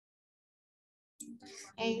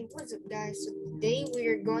Hey, what's up guys? So today we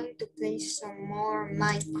are going to play some more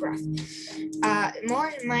Minecraft.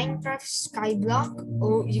 More Minecraft Skyblock.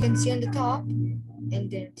 Oh, you can see on the top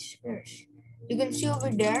and then stairs. You can see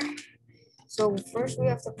over there. So first we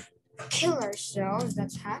have to kill ourselves.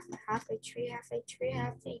 That's half HP, half HP,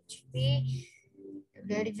 half HP.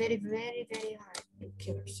 Very hard to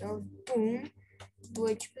kill ourselves. Boom. 2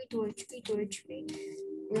 HP, 2 HP, 2 HP.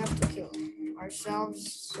 We have to kill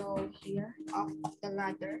ourselves. So here, up the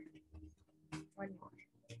ladder. One more.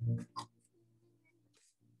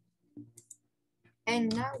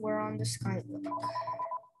 And now we're on the skyblock.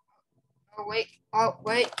 Oh wait,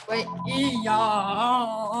 wait. Yeah.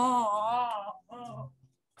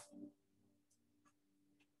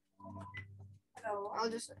 Hello.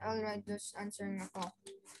 I'll write this answering a call.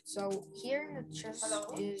 So here in the chest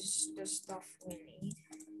is the stuff we need.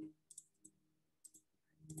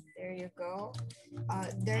 There you go.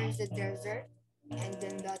 There's the desert, and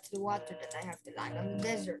then that's the water that I have to land on the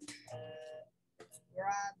desert.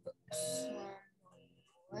 Grab some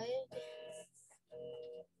wood.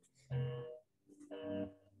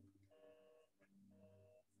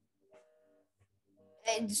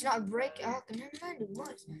 It's not break. Oh, never mind. It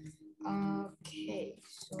was. Okay,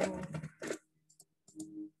 so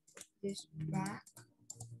this back.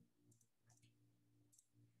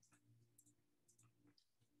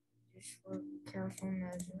 Just for careful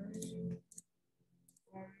measures.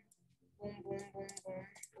 Boom, boom, boom, boom, boom,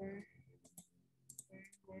 boom, boom,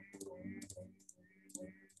 boom, boom, boom,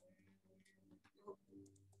 boom.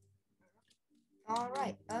 All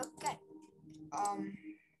right. Okay. Um.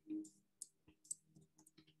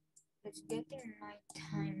 It's getting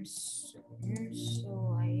nighttime soon,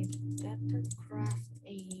 so I better craft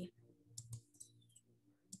a.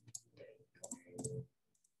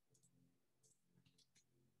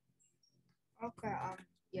 Okay,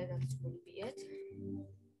 yeah, that's gonna be it.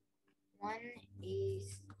 1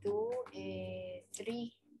 is 2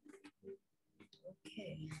 3.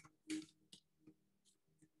 Okay.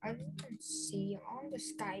 As you can see on the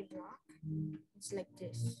sky block, it's like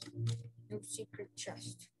this. No secret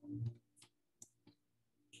chest.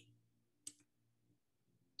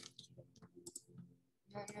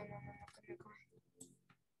 No, come here.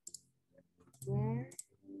 Boom.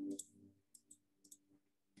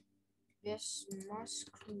 This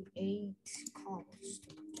must create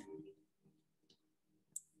cobblestone.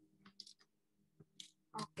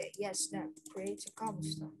 Okay, yes, that creates a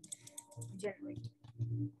cobblestone. Generate.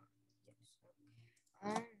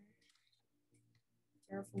 Yes.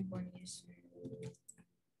 Careful bunnies.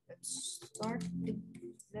 Let's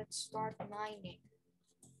start mining.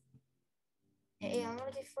 Hey, I'm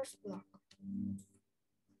on the first block.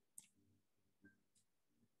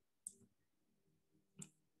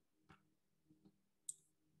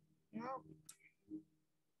 No.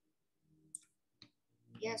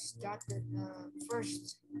 Yes, got the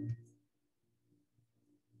first.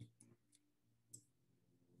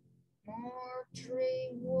 More tree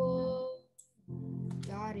wood.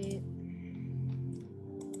 Got it.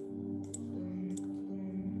 Boom,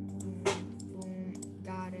 boom, boom.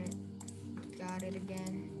 Got it. Got it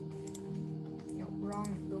again. No,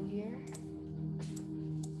 wrong. Go here.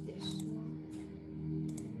 This one.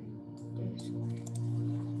 This one.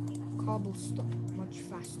 Cobblestone. Much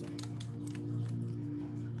faster.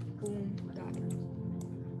 Boom. Got it.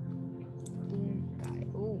 Boom. Got it.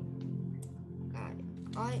 Oh. Got it.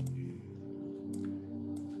 I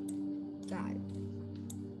got it.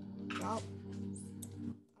 Oh.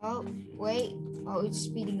 Oh, wait. Oh, it's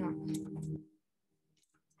speeding up.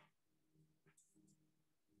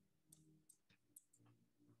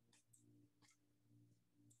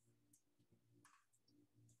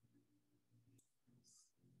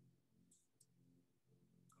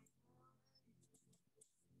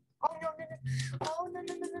 Oh, no. Oh, no.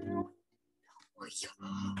 Oh, yeah.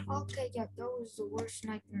 Okay, yeah, that was the worst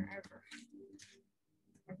nightmare ever.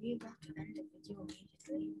 Are we about to end the video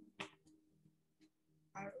immediately?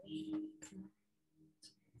 Are we?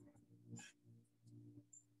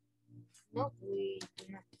 Nope, we do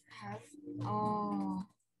not have. Oh.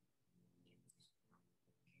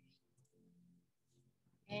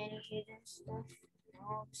 Any hidden stuff?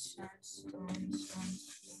 No, sandstone.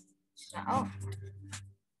 Oh.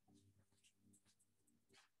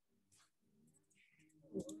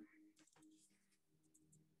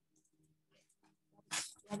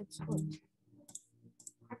 That's good.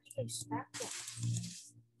 How do you stack that?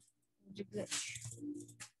 It's a glitch.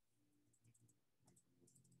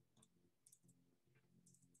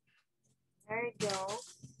 There you go.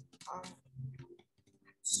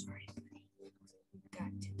 Sorry.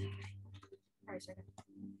 Got to die. Alright, second.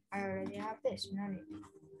 I already have this. No need.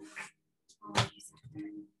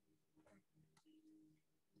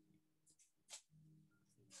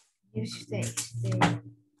 Use this. There.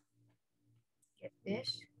 Get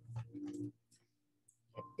this.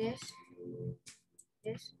 Get this.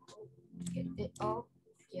 This. Get it. Oh,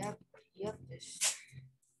 yep. This.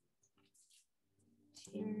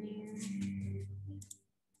 Continue.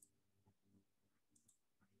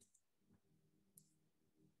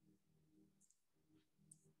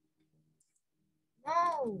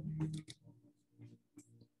 No.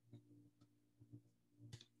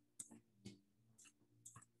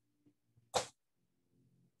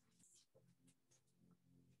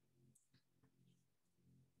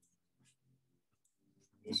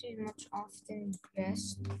 This is much often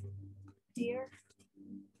best here.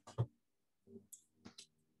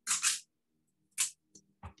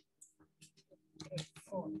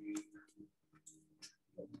 Four.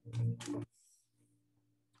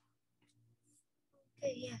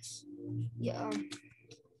 Okay, yes. Yeah.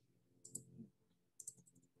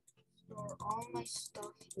 Store all my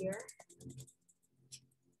stuff here.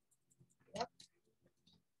 Yep.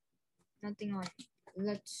 Nothing on it.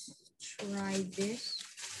 Let's try this.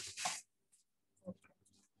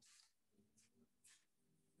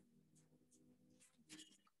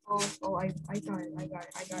 Oh, I got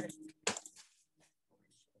it.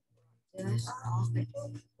 Yes, okay.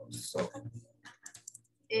 So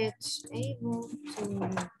it's able to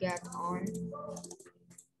get on.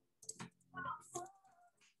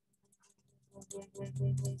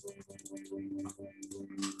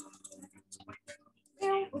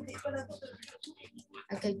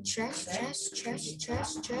 Okay, chest.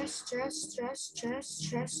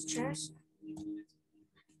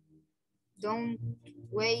 Don't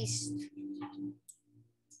waste.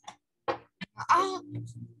 Oh,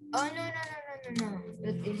 no.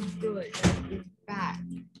 That is good. That is bad.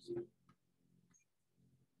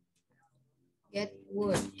 Get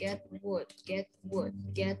wood.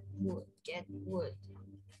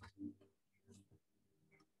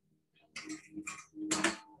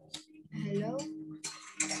 Hello?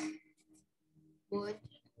 Wood.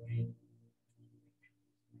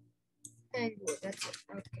 And wood. That's it.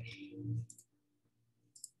 Okay.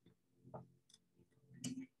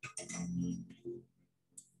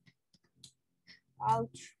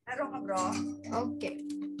 Ouch. Okay.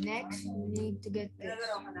 Next, we need to get this.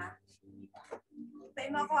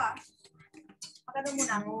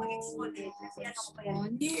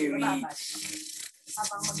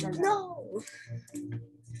 No.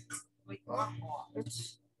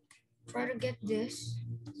 Let's try to get this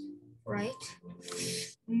right.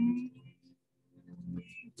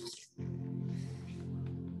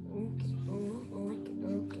 Okay.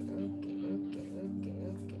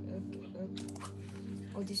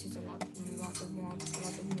 Oh, this is a lot of mobs.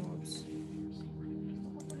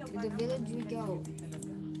 To the village we go.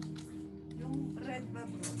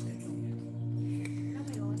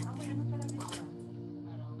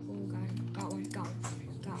 Oh,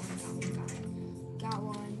 got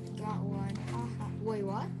one. Wait,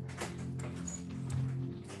 what?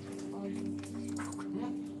 Okay.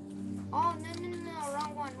 Oh, no,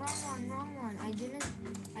 wrong one.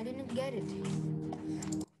 I didn't get it.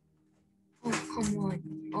 Oh, come on.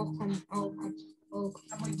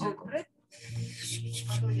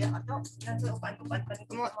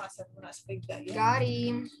 Got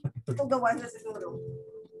him.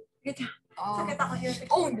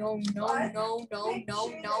 Oh no.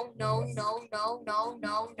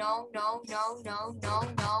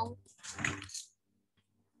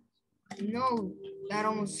 No, that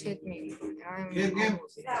almost hit me.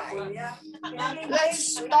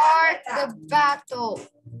 Let's start the battle.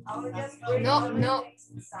 No.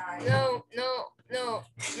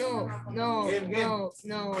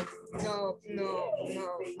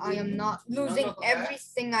 I am not losing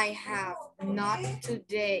everything I have. Not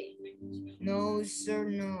today. No, sir,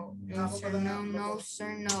 no.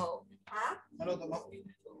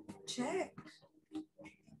 Check.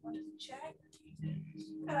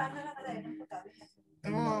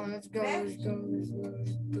 Come on, let's go.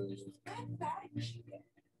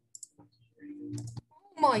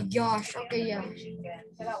 Oh my gosh. Okay, yeah.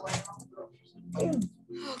 Okay.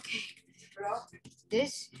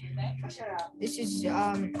 This is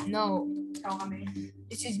no.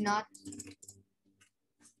 This is not.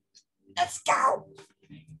 Let's go.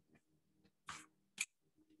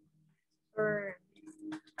 Burn.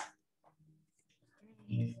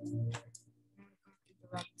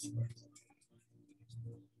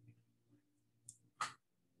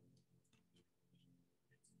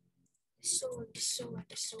 The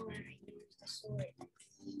sword.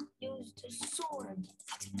 Use the sword.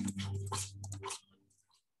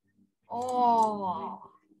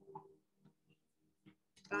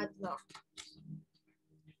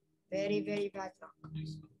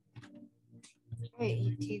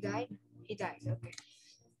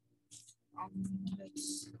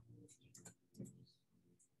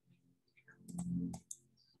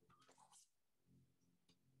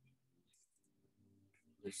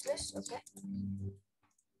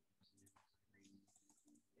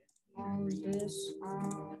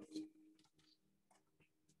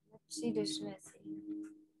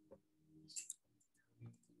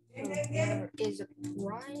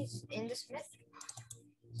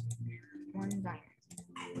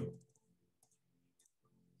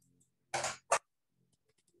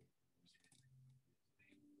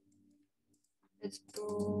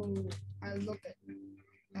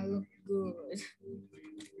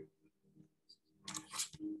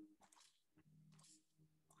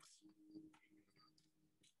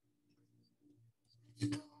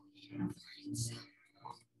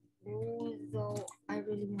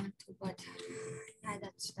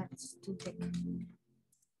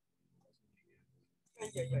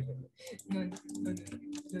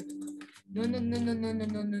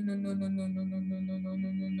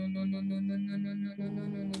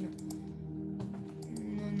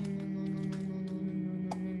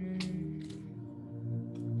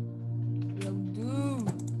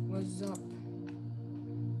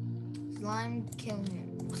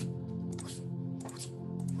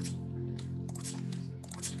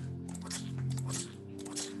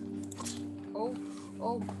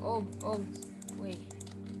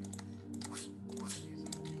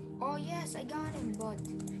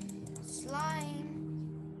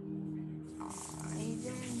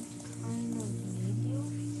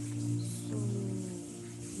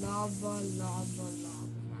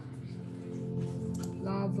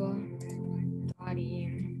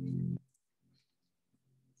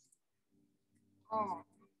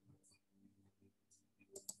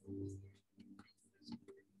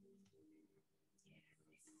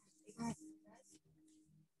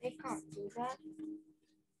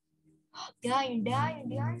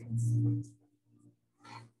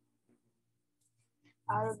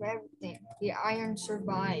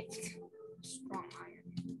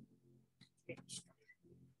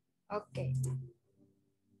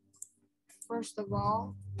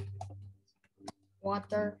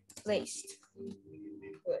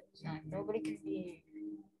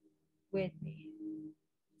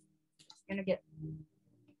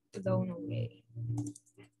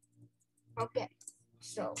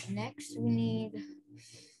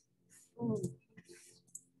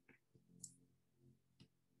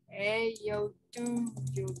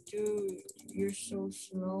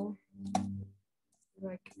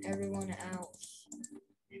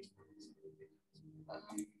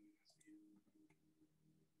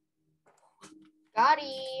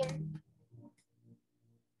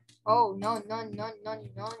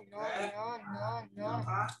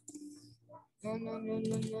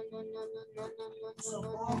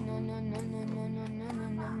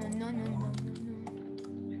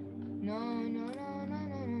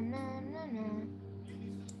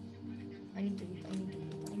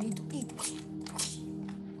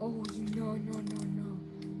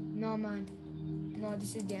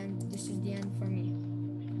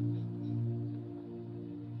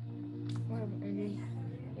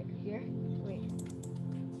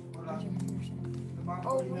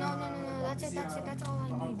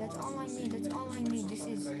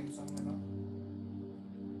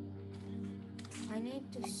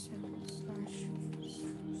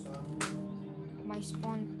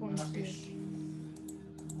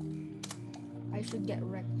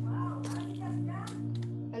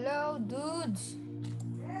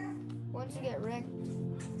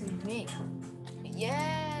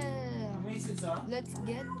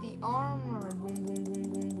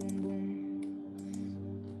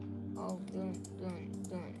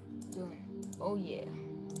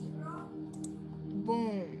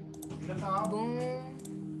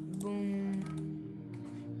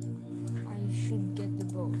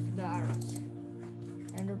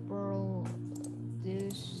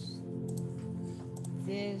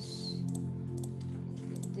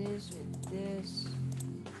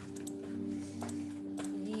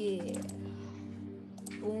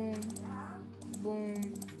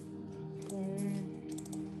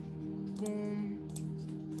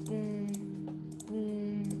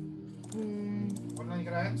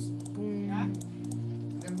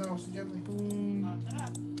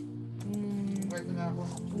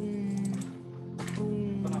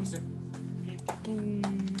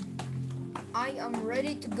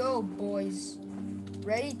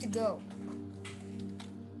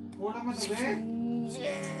 Kulang mo tabi.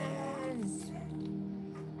 Yes.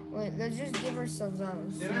 Wait, let's just give ourselves a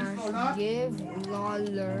Direct ko, slash no? give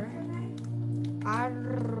Lawler Sunod.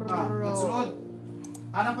 arrow.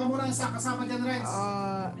 Hanap ka muna sa kasama dyan, Renz.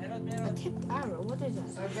 A tipped arrow. What is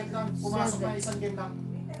that? 7 game lang. Pumasok na isang game lang.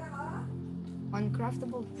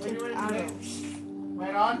 Uncraftable tipped arrows.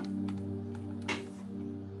 Mayroon?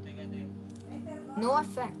 No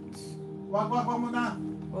effects. Wag muna.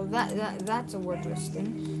 Well, that's a worthless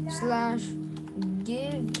thing. Slash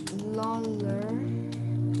give Lawler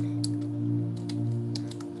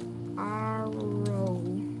arrow.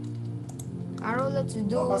 Arrow, let's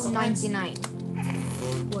do 99.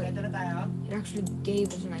 Wait, it actually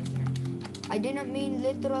gave us 99. I didn't mean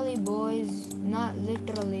literally, boys. Not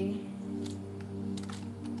literally.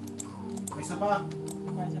 May isa pa.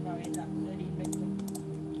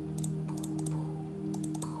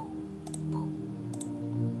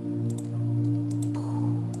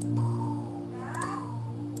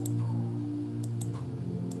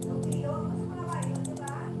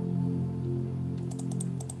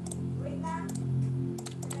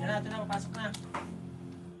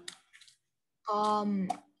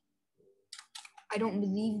 I don't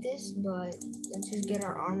believe this, but let's just get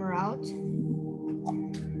our armor out.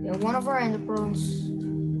 Yeah, one of our ender pearls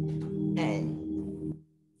and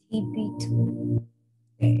TP2.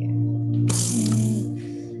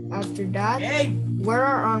 After that, wear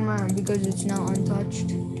our armor because it's now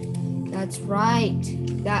untouched. That's right.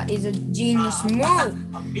 That is a genius move.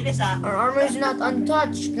 Our armor is not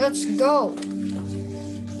untouched. Let's go.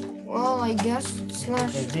 Well, I guess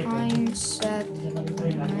slash time set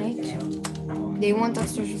night. They want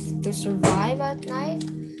us to survive at night,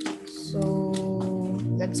 so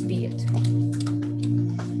let's be it.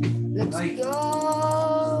 Let's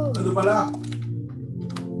go. Ano pala?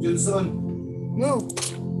 Johnson. Move.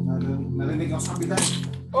 Narinig ako sa kapitan.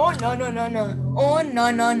 Oh no. Oh no. Oh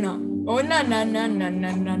no.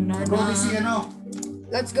 Brody si ano?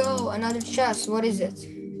 Let's go. Another chest. What is it?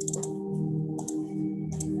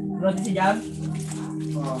 Brody si Jam?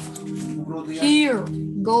 Oh, Brody yan. Here.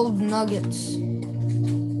 Gold nuggets.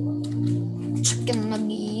 Chicken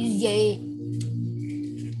nuggets. Yay.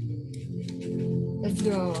 Let's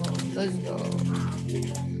go.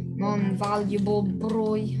 Non-valuable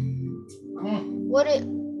broy. What is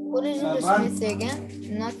in the smithy again?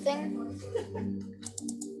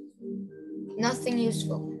 Nothing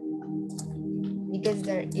useful. Because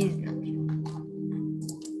there is nothing.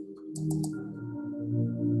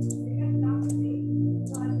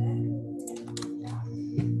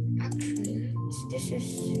 Actually,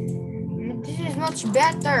 this is much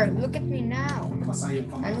better. Look at me now.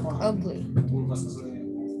 I look ugly.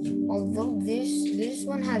 Although this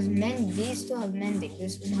one has mending, these two have mending.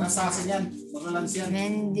 This one has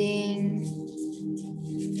mending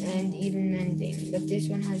and even mending, but this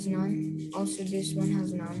one has none. Also, this one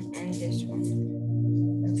has none, and this one.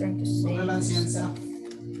 I'm trying to say.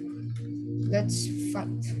 Let's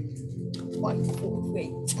fight. Fight for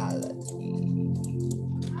fatality.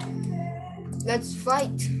 Let's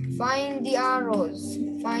fight. Find the arrows.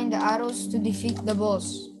 Find the arrows to defeat the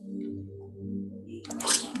boss.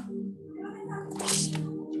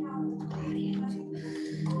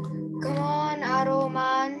 Come on, Arrow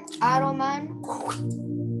Man.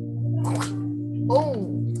 Oh.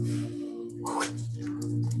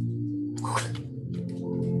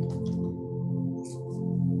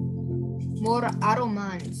 More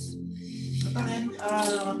Arrowmans.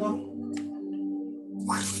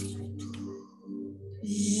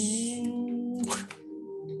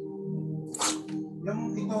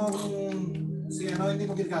 Yung itong si ano, hindi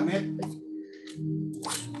mo ginagamit?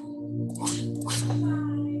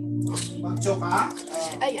 Mag-choke ka?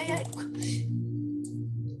 Ay.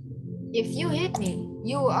 If you hit me,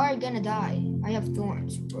 you are gonna die. I have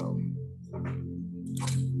thorns, bro.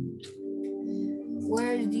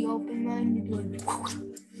 Where's the open-minded one?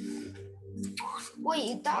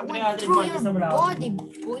 Wait, that went through your body,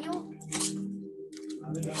 boyo.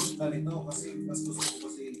 Ganito kasi mas gusto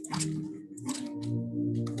ko kasi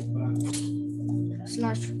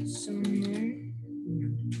Slash summon.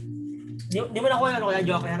 Di mo nakuha ano kaya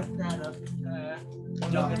Joker na ano?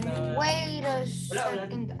 Joker na... Wait a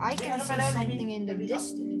second. I can see something in the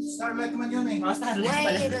distance. Starlight man yun eh.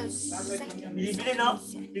 Wait a second. Bibilin, no?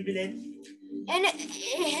 Bibilin. And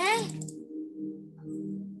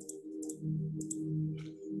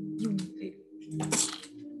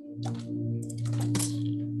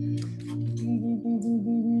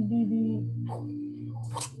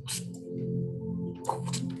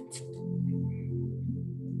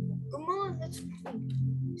come on, let's play.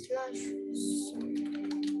 Slash.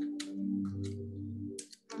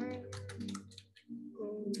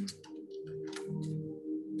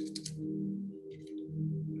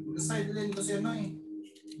 sideline ko siya, no eh.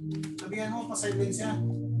 Sabihan mo, pa-sideline siya.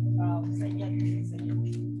 Side yan.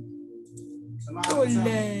 Sa mga isa.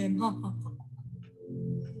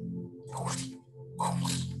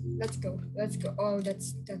 Let's go. Let's go. Oh,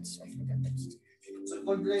 that's. I forgot that's. Sa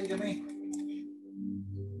cold line kami.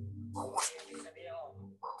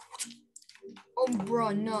 Oh,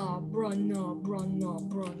 bro, no. Bro,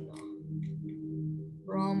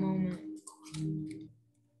 moment.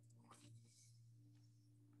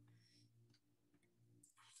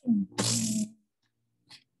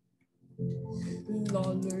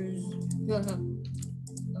 Dollars.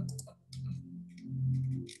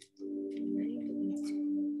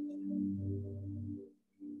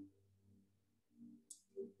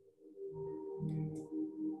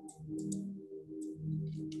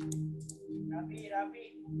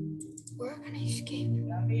 Rapi. Where can I escape?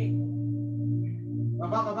 Rapi,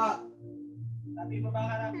 Baba. baba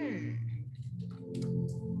ka, Rapi.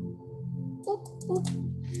 Oop.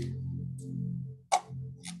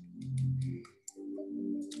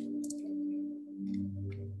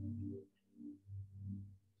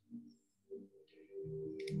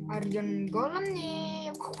 Arjun Golem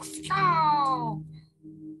nih. Ciao.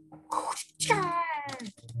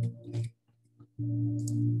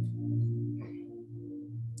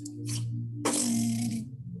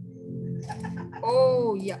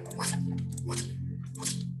 Oh yeah.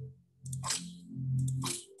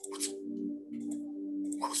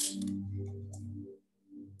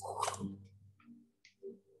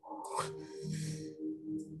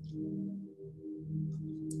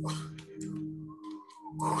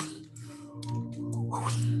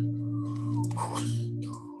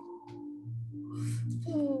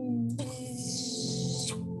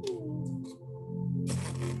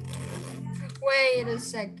 Wait a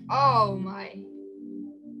sec. Oh my.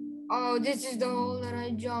 Oh, this is the hole that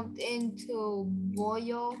I jumped into,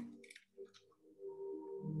 boyo.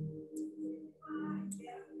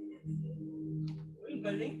 Uy,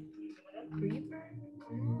 galing. Creeper?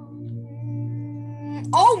 Come on.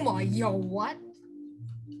 Oh my, yo, what?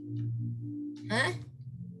 Huh?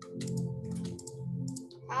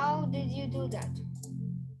 How did you do that?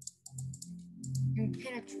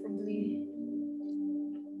 Impenetrably.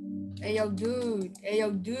 Hey, yo, dude.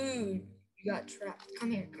 You got trapped.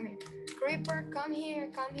 Come here. Creeper, come here.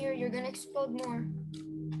 You're gonna explode more.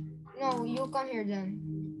 No, you come here then.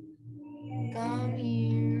 Come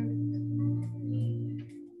here.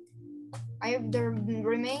 I have the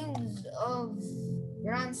remains of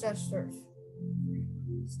your ancestors.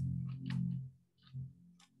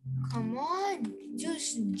 Come on,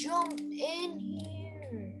 just jump in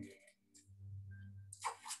here.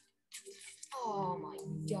 Oh my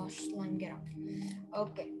gosh, slime, get out.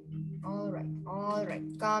 Okay, all right.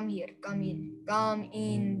 Come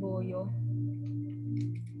in, boyo.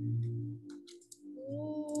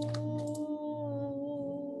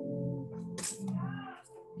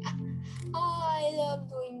 Oh, I love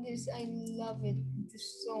doing this. I love it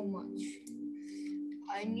so much.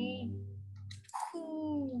 I need.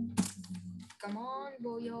 Come on,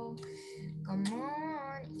 boyo. Come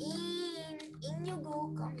on, in you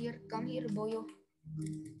go. Come here, boyo.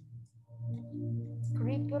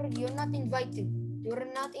 Creeper, you're not invited.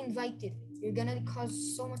 You're gonna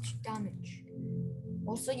cause so much damage.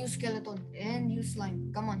 Also, you skeleton and you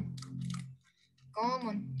slime. Come on.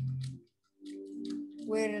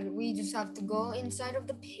 Where we just have to go inside of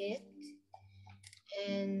the pit.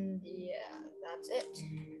 And yeah, that's it.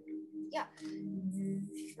 Yeah.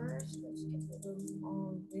 First, let's get rid of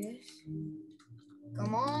all this.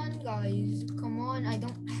 Come on, guys. Come on. I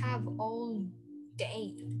don't have all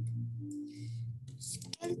day.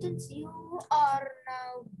 Skeletons, you are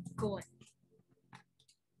now gone.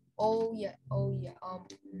 Oh yeah.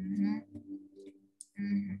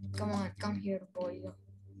 Come on, come here, boy.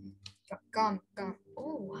 Come.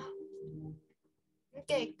 Oh wow.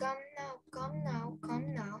 Okay, come now.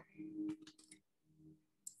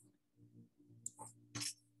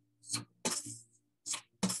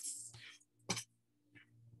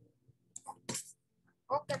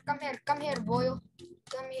 Okay, come here, boy.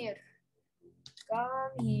 Come here.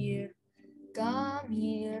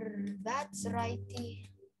 That's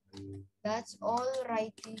righty. That's all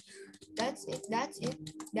righty. That's it. That's it.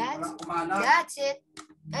 That's it.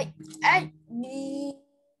 Hey.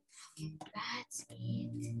 That's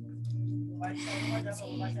it.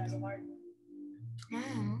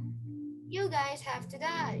 Now, you guys have to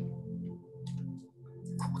die.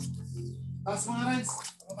 Taas mga Reds.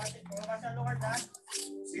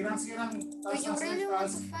 Sirang. Do you really want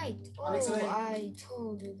to fight? Oh, I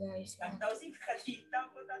told you guys.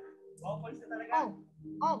 Oh,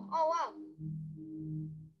 wow.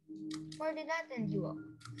 Where did that end you up?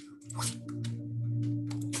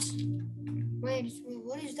 Wait,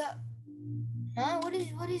 what is that? Huh? What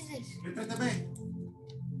is this? Retreat na, be.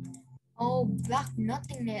 Oh, black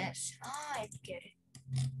nothingness. I get it.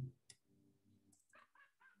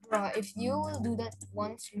 Bruh, if you will do that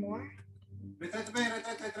once more. Retreat na, be.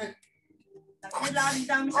 Retreat. Lagi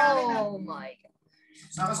dami sa akin. Oh my god.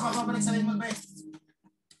 Saka sa mababalik sa limon, be.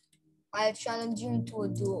 I challenge you into a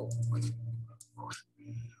duel.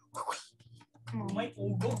 Come on. May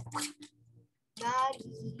pugo.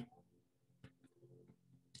 Daddy.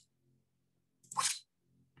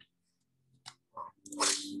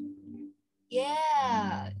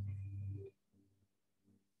 Yeah.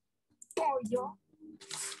 Oh, yo.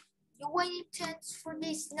 You waiting intense for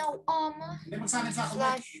this no armor? Hindi magsakin sa ako, be.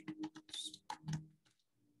 Flash.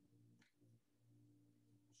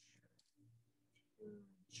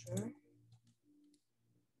 Sure.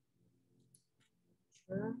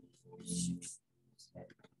 Sure. 6, 7,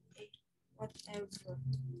 8, whatever.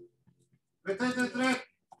 Retreat.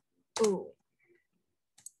 Oh.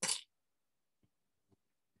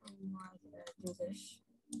 Oh my god, do this.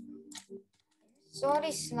 Sorry,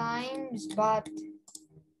 slimes, but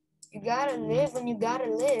you gotta live when you gotta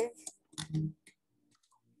live.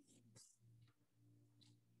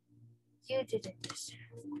 You didn't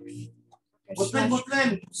deserve, of course. Okay,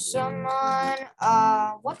 Butlen. summon,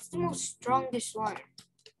 what's the most strongest one?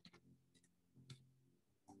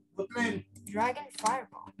 Butlen. Dragon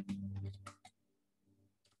Fireball.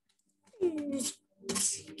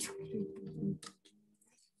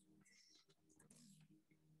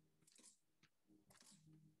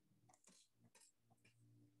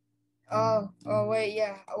 Oh, wait,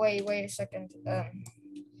 yeah. Wait a second. Let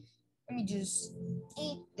me just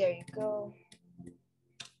eat. There you go.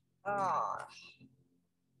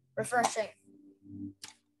 Refreshing.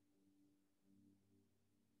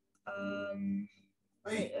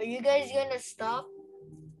 Ay, Are you guys gonna stop?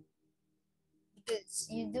 Because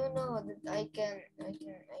you do know that I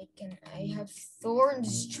have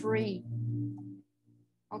thorns tree.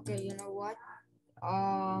 Okay, you know what?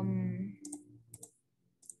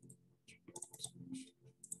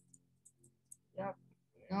 Yep.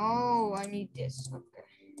 No, I need this. Okay.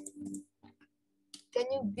 Can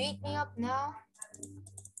you beat me up now?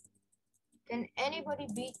 Can anybody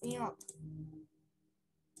beat me up?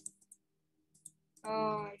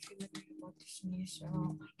 Oh, I feel like I'm about to sneeze.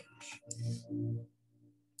 Oh my gosh.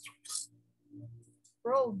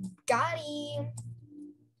 Bro, got him.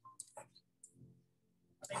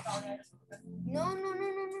 No.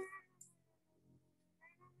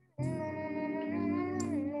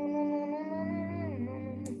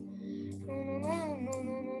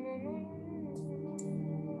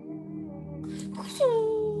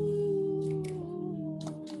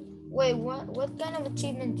 Wait, what kind of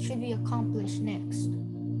achievement should we accomplish next?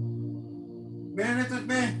 be, retreat,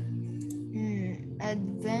 be.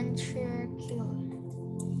 Adventure killer.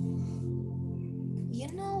 You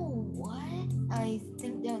know what? I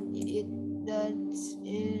think that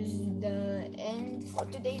is the end for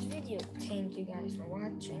today's video. Thank you guys for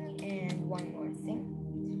watching. And one more thing.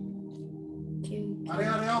 Q.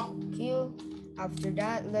 After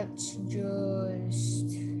that, let's just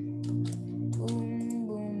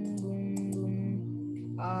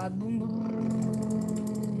boom.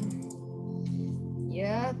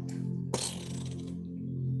 Yep.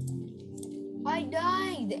 I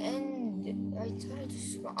died and I tried to.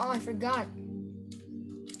 Oh, I forgot.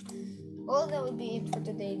 Well, that would be it for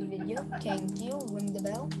today's video. Thank you. Ring the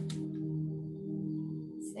bell.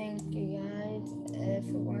 Thank you guys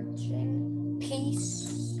for watching.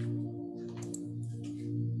 Peace.